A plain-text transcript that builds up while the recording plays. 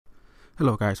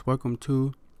Hello guys, welcome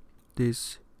to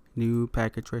this new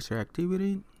packet tracer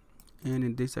activity, and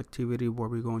in this activity what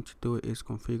we're going to do is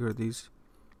configure this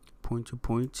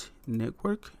point-to-point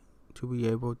network to be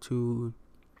able to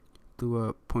do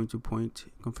a point-to-point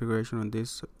configuration on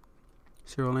this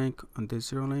serial link,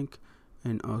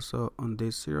 and also on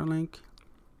this serial link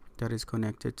that is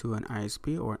connected to an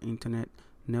ISP or internet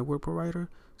network provider.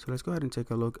 So let's go ahead and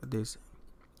take a look at this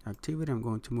activity. I'm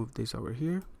going to move this over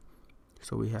here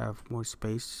so we have more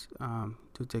space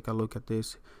to take a look at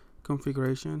this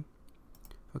configuration.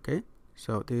 Okay,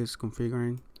 so this is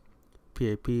configuring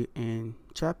PAP and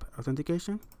CHAP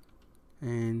authentication,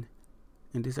 and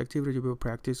in this activity you will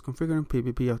practice configuring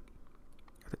PPP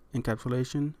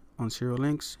encapsulation on serial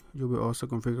links. You will also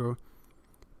configure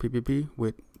PPP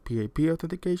with PAP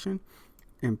authentication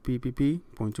and PPP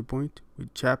point-to-point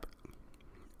with CHAP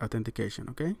authentication.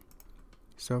 Okay,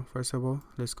 so first of all,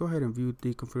 let's go ahead and view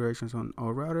the configurations on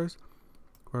all routers.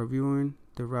 While viewing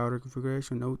the router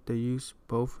configuration, note they use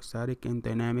both static and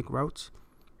dynamic routes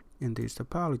in this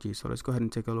topology. So let's go ahead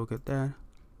and take a look at that.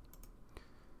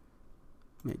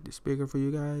 Make this bigger for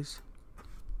you guys.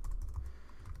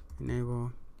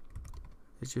 Enable.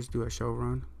 Let's just do a show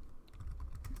run.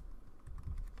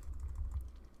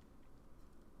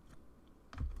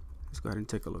 Let's go ahead and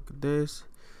take a look at this.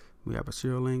 We have a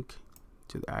serial link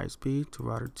to the ISP, to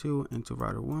router 2, and to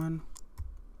router 1.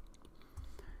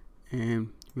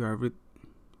 And we are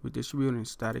redistributing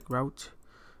static route,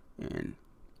 and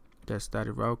that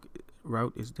static route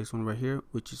is this one right here,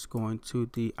 which is going to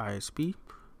the ISP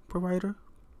provider.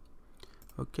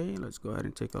 Okay, let's go ahead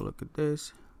and take a look at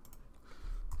this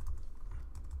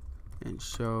and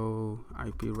show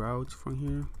IP routes from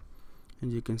here,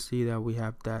 and you can see that we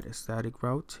have that static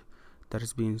route that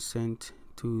is being sent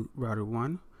to router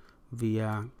 1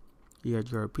 via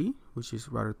ERGRP, which is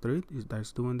router 3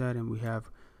 that's doing that, and we have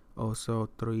also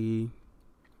 3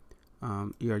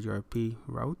 ERGRP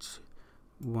routes,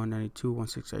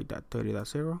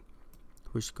 192.168.30.0,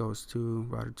 which goes to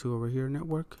router 2 over here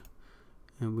network,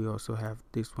 and we also have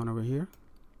this one over here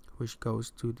which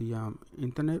goes to the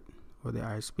internet or the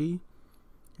ISP,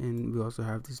 and we also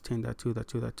have this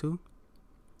 10.2.2.2,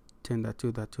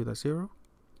 10.2.2.0,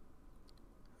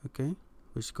 okay,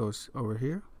 which goes over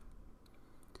here.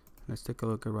 Let's take a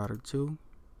look at router 2.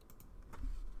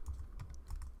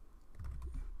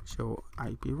 Show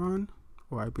IP run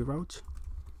or IP route,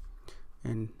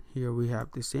 and here we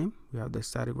have the same. We have the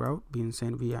static route being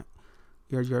sent via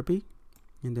ERGRP,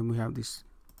 and then we have this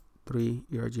 3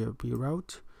 ERGRP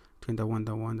route,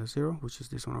 10.1.1.0, which is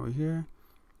this one over here,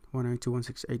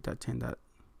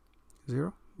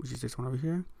 192.168.10.0, which is this one over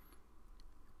here.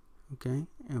 Okay,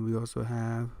 and we also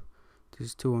have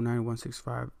this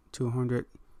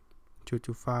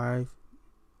 209.165.200.225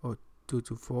 or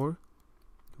 224,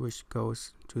 which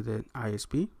goes to the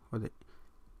ISP or the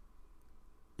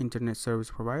internet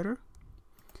service provider.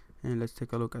 And let's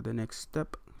take a look at the next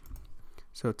step.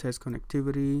 So test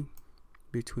connectivity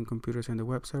between computers and the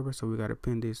web server. So we got to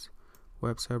pin this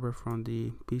web server from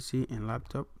the PC and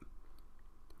laptop.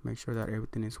 Make sure that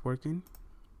everything is working.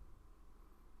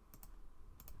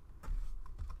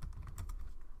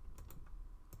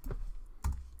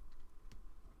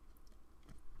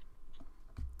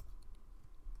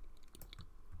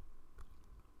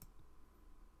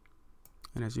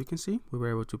 And as you can see, we were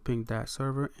able to ping that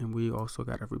server, and we also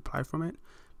got a reply from it.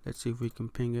 Let's see if we can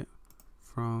ping it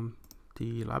from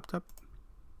the laptop.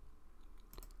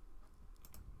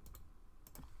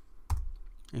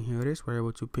 And here it is. We're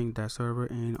able to ping that server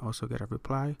and also get a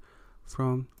reply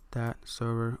from that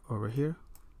server over here.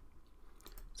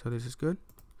 So this is good.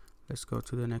 Let's go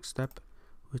to the next step,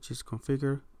 which is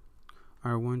configure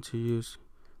R1 to use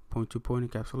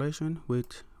point-to-point encapsulation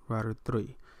with router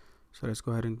 3. So let's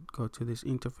go ahead and go to this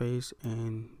interface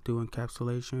and do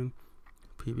encapsulation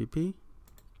PPP,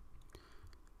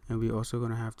 and we're also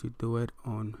going to have to do it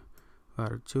on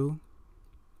router 2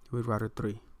 with router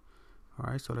 3.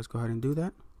 Alright, so let's go ahead and do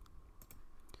that.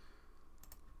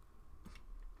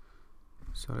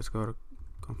 So let's go to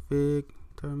config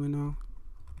terminal,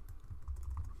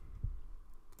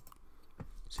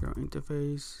 serial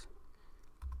interface,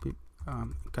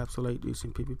 encapsulate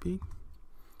using PPP.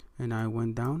 And I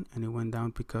went down, and it went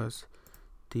down because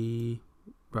the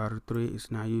router 3 is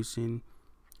not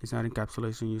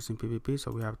encapsulation using PPP,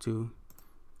 so we have to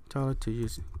tell it to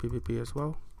use PPP as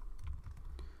well.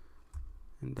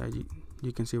 And that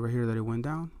you can see right here that it went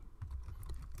down.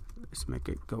 Let's make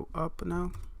it go up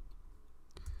now.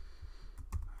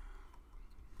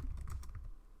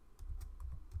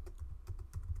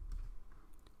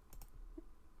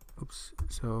 Oops.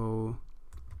 So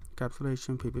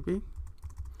encapsulation PPP.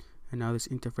 and now this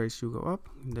interface should go up.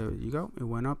 There you go, it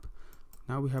went up.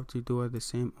 Now we have to do the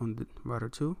same on the router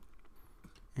 2,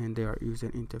 and they are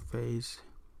using interface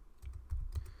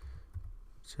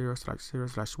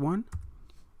 0/0/1.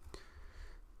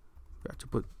 We have to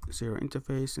put 0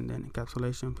 interface and then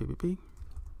encapsulation PPP.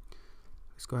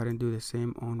 Let's go ahead and do the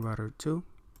same on router 2.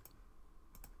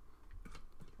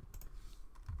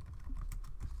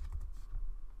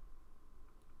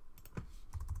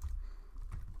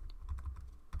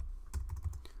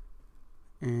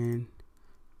 And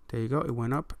there you go, it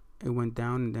went up, it went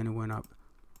down, and then it went up.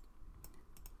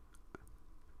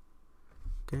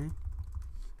 Okay,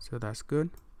 so that's good.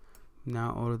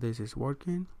 Now all of this is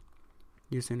working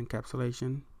using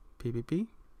encapsulation PPP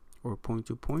or point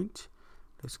to point.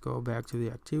 Let's go back to the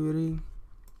activity.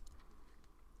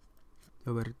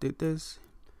 We already did this,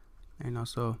 and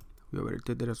also we already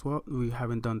did it as well. We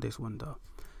haven't done this one though.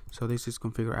 So this is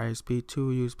configure ISP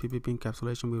to use PPP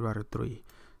encapsulation with router 3.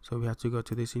 So we have to go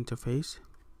to this interface,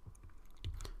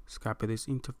 let's copy this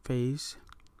interface,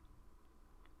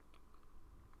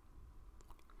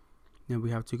 then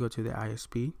we have to go to the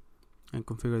ISP and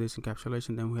configure this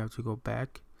encapsulation. Then we have to go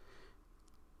back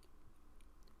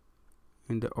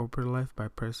in the upper left by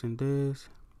pressing this.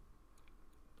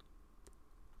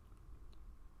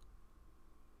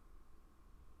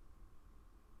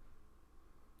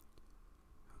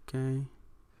 Okay,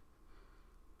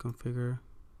 configure.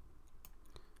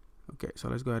 Okay, so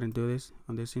let's go ahead and do this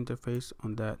on this interface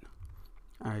on that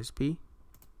ISP,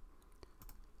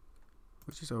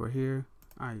 which is over here,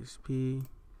 ISP.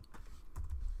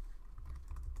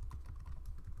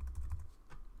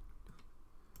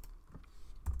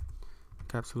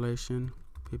 Encapsulation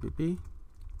PPP,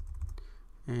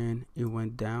 and it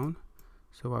went down.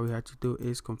 So what we have to do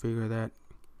is configure that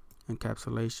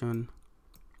encapsulation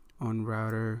on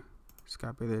router. Let's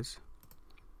copy this.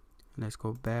 Let's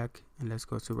go back and let's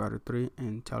go to router 3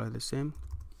 and tell it the same.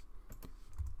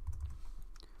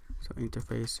 So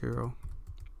interface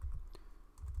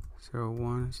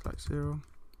 0/0/1/0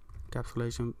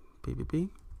 encapsulation PPP.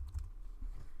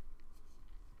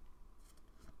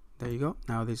 There you go.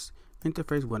 Now this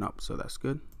interface went up, so that's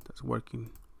good. That's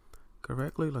working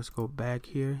correctly. Let's go back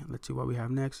here. Let's see what we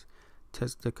have next.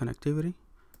 Test the connectivity.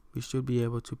 We should be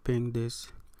able to ping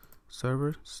this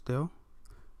server still,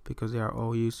 because they are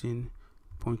all using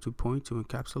point to point to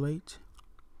encapsulate.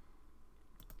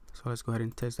 So let's go ahead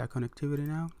and test that connectivity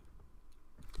now.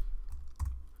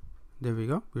 There we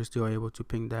go. We're still able to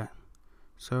ping that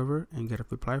server and get a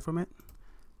reply from it.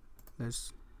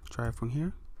 Let's try it from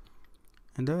here.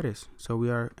 And there it is. So we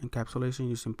are encapsulation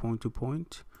using point to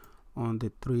point on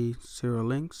the 3 0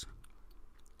 links.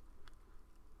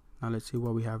 Now let's see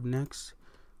what we have next.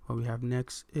 What we have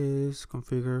next is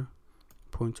configure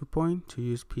point to point to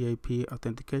use PAP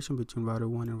authentication between router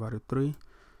 1 and router 3.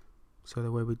 So the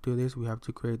way we do this, we have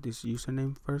to create this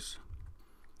username first,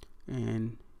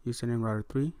 and username router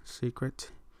 3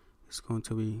 secret is going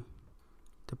to be,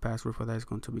 the password for that is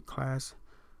going to be class.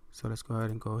 So let's go ahead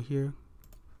and go here,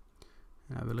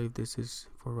 and I believe this is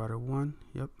for router 1.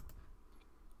 Yep.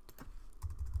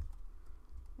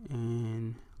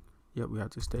 And yep, we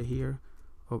have to stay here.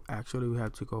 Oh, actually we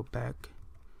have to go back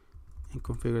and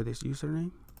configure this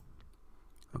username.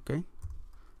 Okay,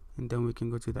 and then we can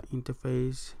go to the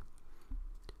interface,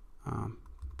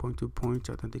 point to point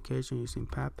authentication using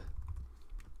PAP,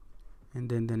 and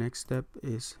then the next step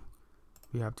is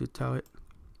we have to tell it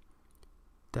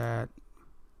that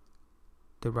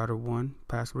the router 1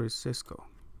 password is Cisco.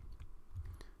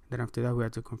 Then after that we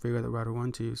have to configure the router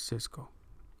 1 to use Cisco.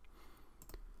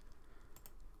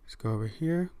 Let's go over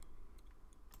here,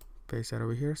 paste that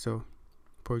over here. So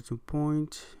point to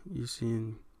point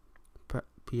using PAP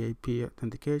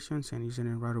authentications and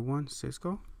using router 1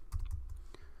 Cisco.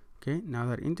 Okay, now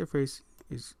that interface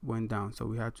is went down, so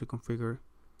we have to configure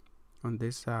on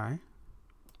this side.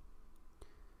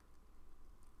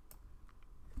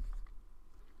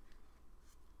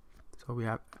 So we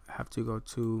have to go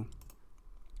to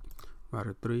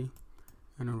router 3,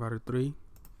 and on router 3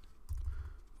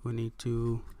 we need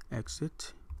to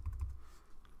exit,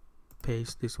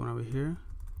 paste this one over here,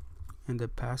 and the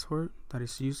password that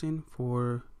is using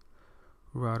for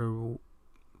router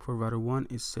 1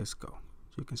 is Cisco.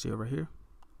 So you can see over here.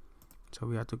 So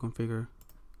we have to configure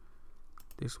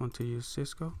this one to use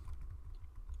Cisco,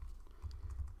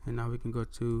 and now we can go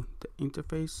to the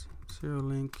interface 0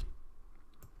 link,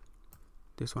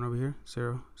 this one over here,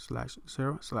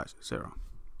 0/0/0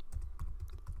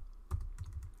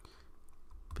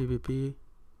 PPP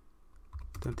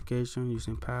authentication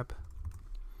using PAP.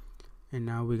 And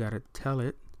now we gotta tell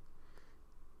it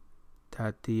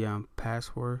that the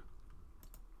password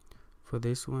For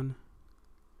this one,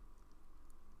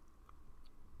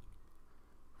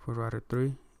 for router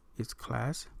 3, it's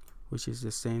class, which is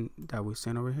the same that we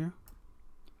sent over here.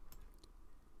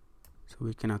 So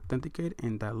we can authenticate,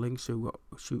 and that link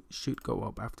should go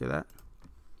up after that.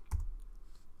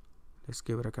 Let's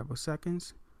give it a couple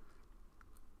seconds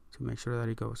to make sure that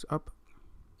it goes up.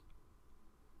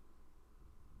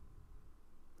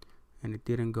 And it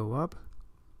didn't go up.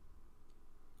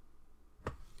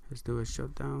 Let's do a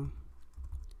shutdown.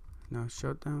 Now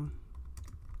shutdown.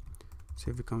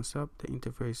 See if it comes up. The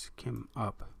interface came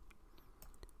up.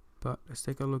 But let's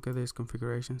take a look at this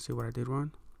configuration, see what I did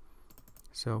wrong.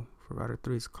 So for router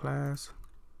 3 is class.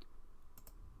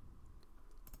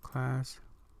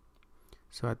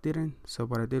 So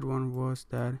what I did wrong was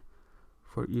that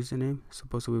for username,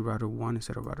 supposed to be router 1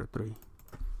 instead of router 3. So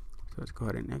let's go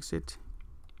ahead and exit.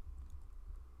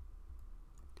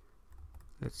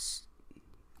 Let's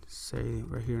say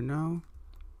right here now,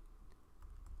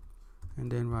 and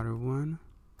then router 1.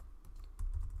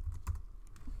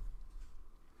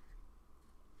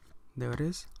 There it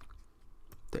is.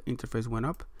 The interface went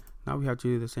up. Now we have to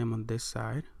do the same on this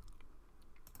side.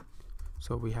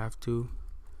 So we have to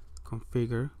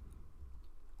configure,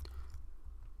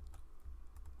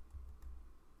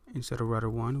 instead of router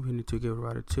 1, we need to give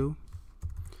router 2.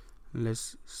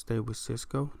 Let's stay with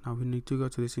Cisco. Now we need to go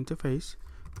to this interface,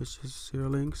 which is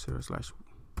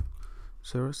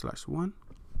 0/0/1,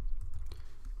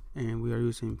 and we are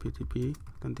using PTP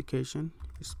authentication.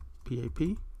 It's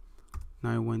PAP.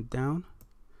 Now it went down,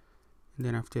 and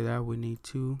then after that we need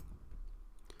to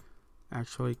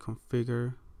actually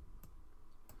configure.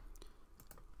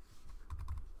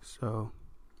 So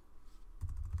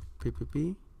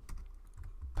PPP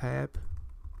PAP,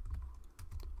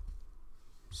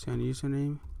 send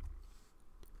username,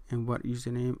 and what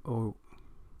username, or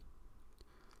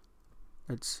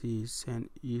let's see, send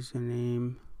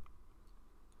username,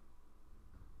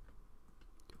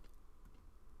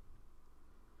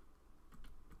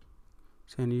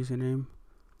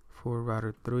 for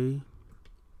router 3,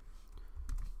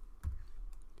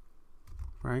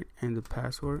 right? And the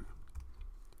password,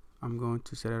 I'm going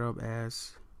to set it up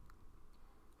as,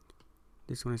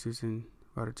 this one is using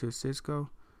router 2 Cisco,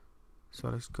 so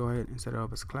let's go ahead and set it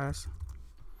up as class.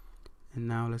 And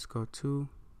now let's go to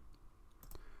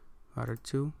router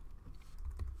 2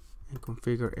 and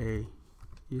configure a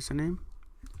username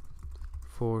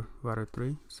for router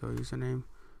 3. So username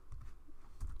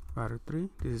router 3,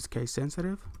 this is case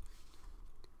sensitive,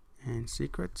 and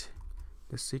secret,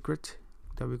 the secret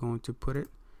that we're going to put it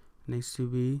needs to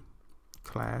be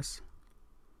class.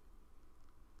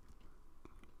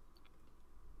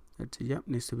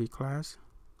 Needs to be class.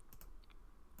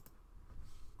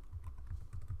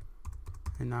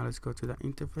 And now let's go to the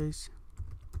interface,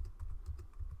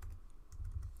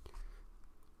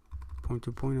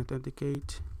 point-to-point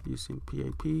authenticate using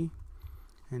PAP,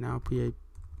 and now PAP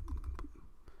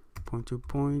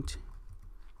point-to-point,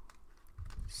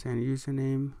 send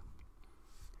username, and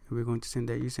we're going to send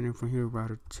that username from here,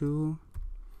 router 2,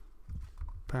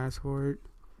 password,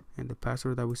 and the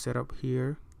password that we set up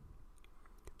here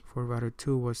for router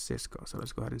 2 was Cisco. So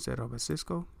let's go ahead and set up a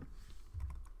Cisco.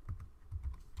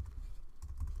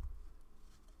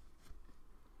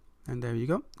 And there you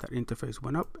go, that interface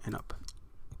went up and up.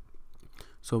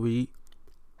 So we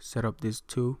set up these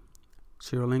two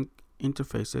serial link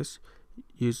interfaces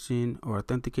using, or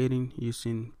authenticating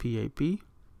using PAP.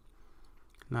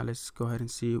 Now let's go ahead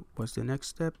and see what's the next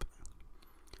step.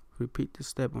 Repeat the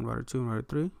step on router 2 and router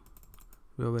 3.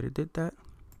 We already did that.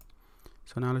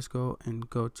 So now let's go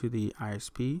to the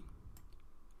ISP,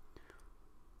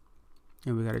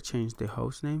 and we got to change the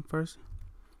host name first.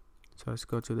 So let's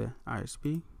go to the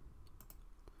ISP,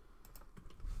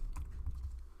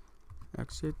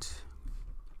 exit,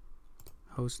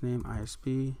 host name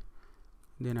ISP.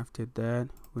 Then after that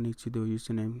we need to do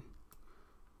username,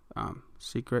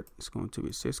 secret is going to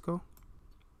be Cisco,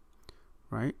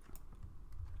 right?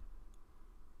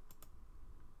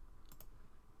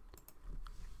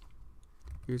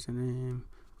 Username,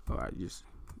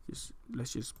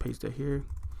 let's just paste it here.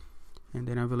 And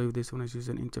then I believe this one is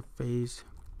using interface,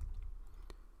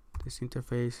 this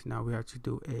interface. Now we have to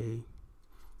do a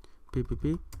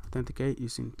PPP authenticate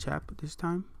using CHAP this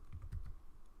time.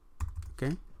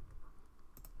 Okay,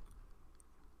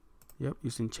 yep,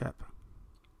 using CHAP.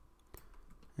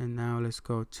 And now let's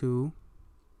go to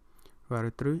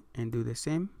router 3 and do the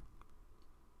same,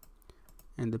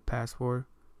 and the password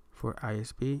for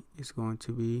ISP is going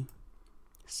to be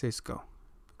Cisco,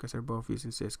 because they're both using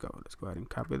Cisco. Let's go ahead and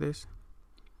copy this.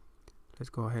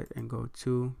 Let's go ahead and go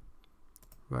to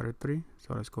router 3.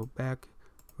 So let's go back,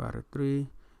 4 out of 3,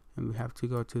 and we have to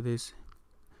go to this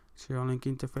serial link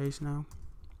interface now,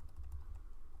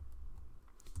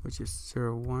 which is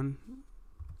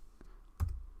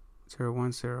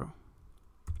 01010.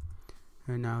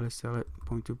 And now let's select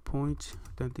point to point,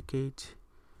 authenticate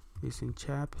using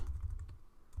CHAP.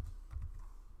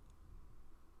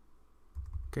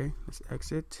 Okay, let's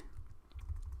exit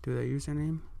to the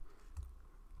username,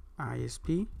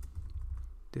 ISP.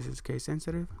 This is case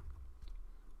sensitive,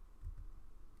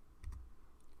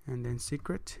 and then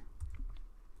secret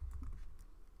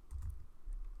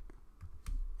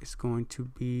is going to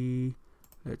be,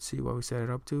 let's see what we set it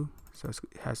up to. So it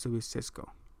has to be Cisco.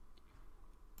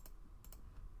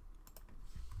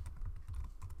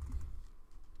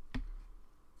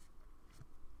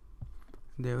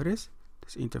 There it is.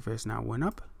 This interface now went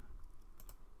up.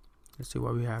 Let's see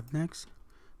what we have next.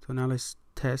 So now let's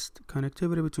test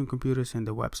connectivity between computers and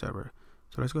the web server.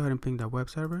 So let's go ahead and ping that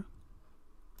web server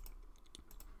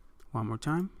one more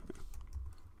time.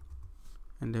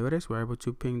 And there it is. We're able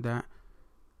to ping that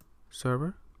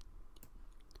server,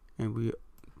 and we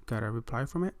got a reply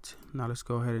from it. Now let's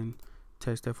go ahead and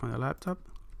test it from the laptop.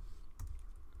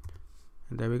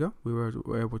 And there we go. We were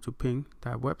able to ping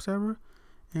that web server,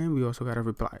 and we also got a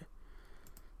reply.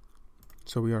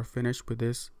 So we are finished with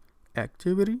this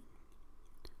activity,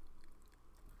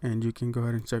 and you can go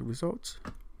ahead and check results.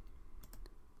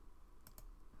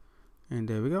 And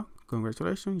there we go.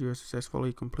 Congratulations, you have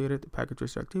successfully completed the packet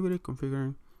tracer activity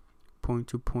configuring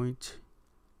point-to-point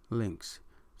links.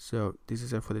 So this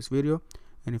is it for this video,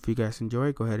 and if you guys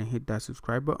enjoy, go ahead and hit that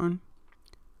subscribe button,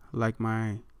 like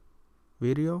my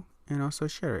video, and also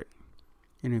share it.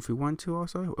 And if you want to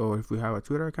also, or if you have a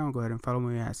Twitter account, go ahead and follow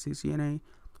me at CCNA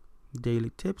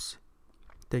Daily Tips.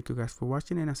 Thank you guys for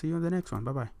watching, and I'll see you on the next one.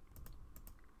 Bye bye.